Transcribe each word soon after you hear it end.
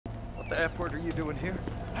the F word are you doing here?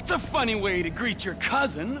 That's a funny way to greet your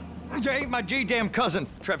cousin. You ain't my G-damn cousin,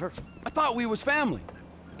 Trevor. I thought we was family.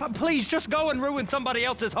 Please, just go and ruin somebody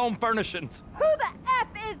else's home furnishings. Who the F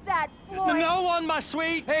is that, Floyd? No one, my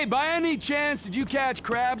sweet. Hey, by any chance, did you catch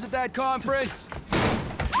crabs at that conference?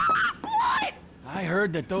 Floyd! I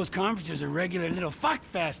heard that those conferences are regular little fuck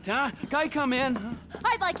fest, huh? Guy, come in.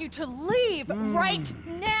 I'd like you to leave right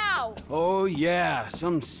now. Oh, yeah,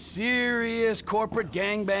 some serious corporate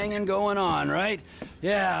gangbanging going on, right?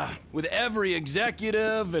 Yeah, with every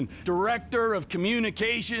executive and director of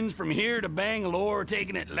communications from here to Bangalore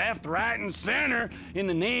taking it left, right, and center in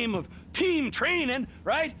the name of team training,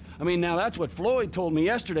 right? I mean, now that's what Floyd told me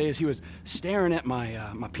yesterday as he was staring at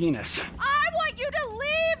my penis. I want you to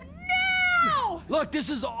leave now! Look, this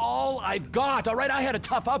is all I've got, all right? I had a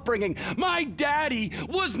tough upbringing. My daddy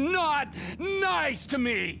was not nice to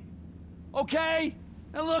me, okay?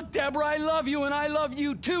 Now look, Debra, I love you, and I love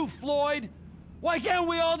you too, Floyd. Why can't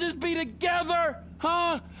we all just be together,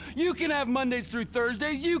 huh? You can have Mondays through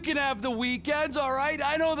Thursdays, you can have the weekends, all right?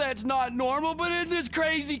 I know that's not normal, but in this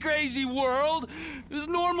crazy, crazy world, is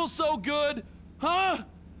normal so good, huh?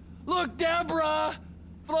 Look, Debra,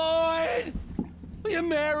 Floyd, will you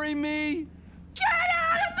marry me? Get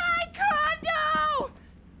out of my condo!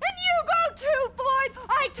 And you go too, Floyd!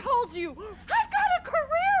 I told you! I've got a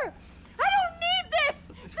career! I don't need this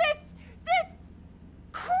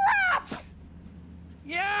crap!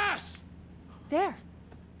 Yes! There.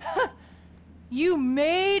 You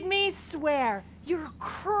made me swear. You're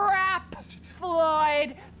crap,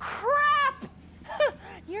 Floyd. Crap!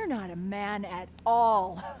 You're not a man at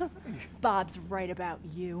all. Bob's right about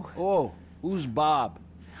you. Oh, who's Bob?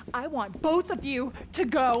 I want both of you to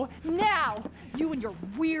go now. You and your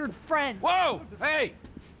weird friend. Whoa! Hey!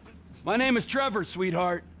 My name is Trevor,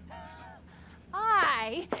 sweetheart.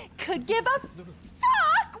 I could give a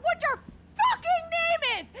fuck what your fucking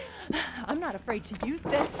name is. I'm not afraid to use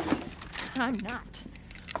this. I'm not.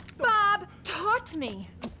 Bob taught me.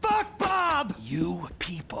 Fuck Bob! You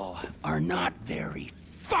people are not very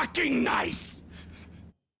fucking nice!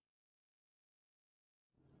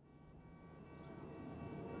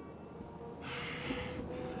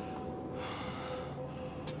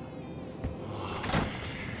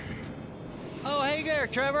 Oh, hey there,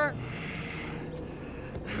 Trevor.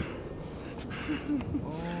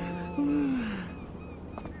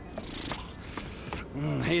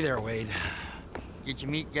 Hey there, Wade. Did you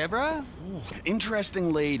meet Debra? Ooh,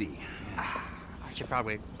 interesting lady. I should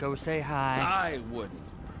probably go say hi. I wouldn't.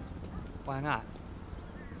 Why not?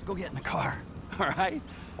 Let's go get in the car, all right?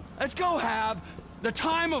 Let's go have the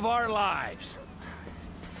time of our lives.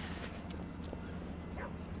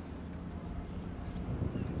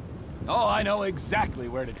 Oh, I know exactly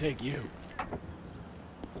where to take you.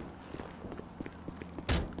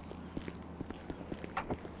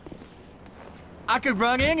 I could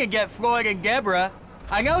run in and get Floyd and Debra.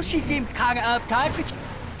 I know she seems kind of uptight, but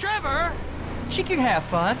Trevor, she can have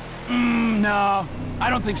fun. No, I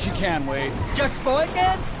don't think she can, Wade. Just Floyd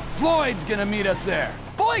then? Floyd's gonna meet us there.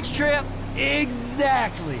 Boys trip.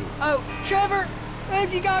 Exactly. Oh, Trevor, what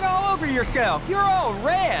have you got all over yourself? You're all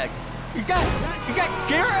red. You got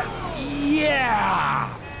syrup? Yeah!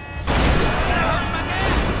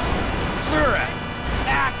 Syrup.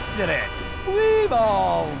 Accidents. We've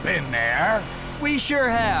all been there. We sure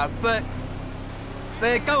have, but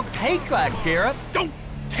it don't taste like syrup. Don't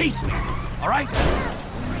taste me, all right?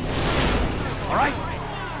 All right?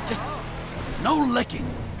 Just no licking.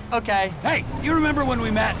 Okay. Hey, you remember when we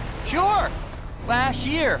met? Sure. Last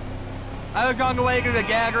year. I was on the way to the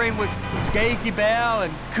gathering with Daisy Bell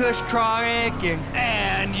and Kush Chronic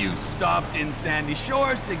And you stopped in Sandy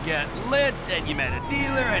Shores to get lit, and you met a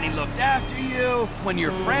dealer, and he looked after you when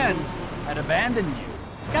your friends had abandoned you.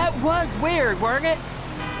 That was weird, weren't it?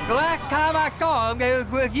 The last time I saw him, it was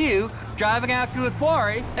with you, driving out to the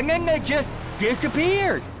quarry, and then they just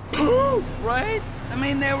disappeared. Poof, right? I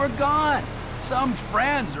mean, they were gone. Some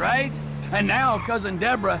friends, right? And now Cousin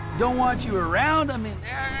Debra don't want you around. I mean,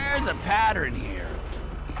 there's a pattern here.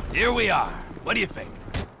 Here we are. What do you think?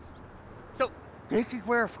 So, this is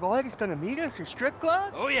where Floyd is gonna meet us, a strip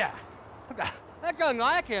club? Oh, yeah. That's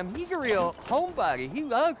unlike him. He's a real homebody. He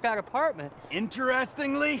loves that apartment.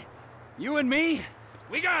 Interestingly, you and me,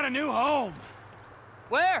 we got a new home.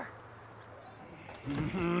 Where?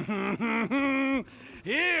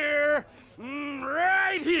 Here.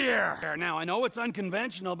 Right here! Now, I know it's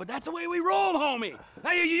unconventional, but that's the way we roll, homie!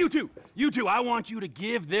 Hey, you two, I want you to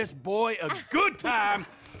give this boy a good time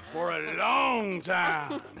for a long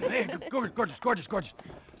time. Hey, gorgeous.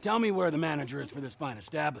 Tell me where the manager is for this fine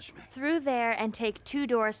establishment. Through there and take 2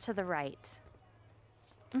 doors to the right.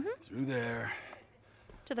 Through there.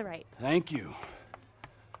 To the right. Thank you.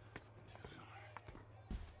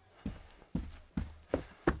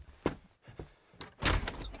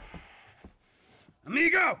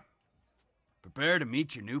 Amigo! Prepare to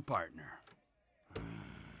meet your new partner.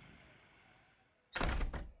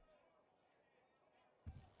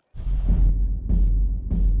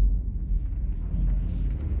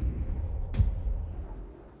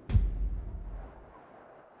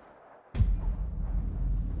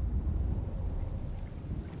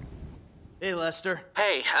 Hey, Lester.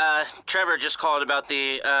 Hey, Trevor just called about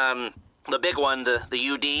the big one, the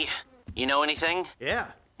UD. You know anything? Yeah,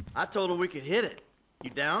 I told him we could hit it. You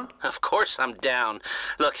down? Of course I'm down.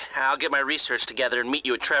 Look, I'll get my research together and meet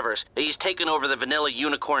you at Trevor's. He's taken over the Vanilla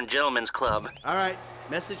Unicorn Gentlemen's Club. All right,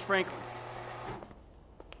 message Franklin.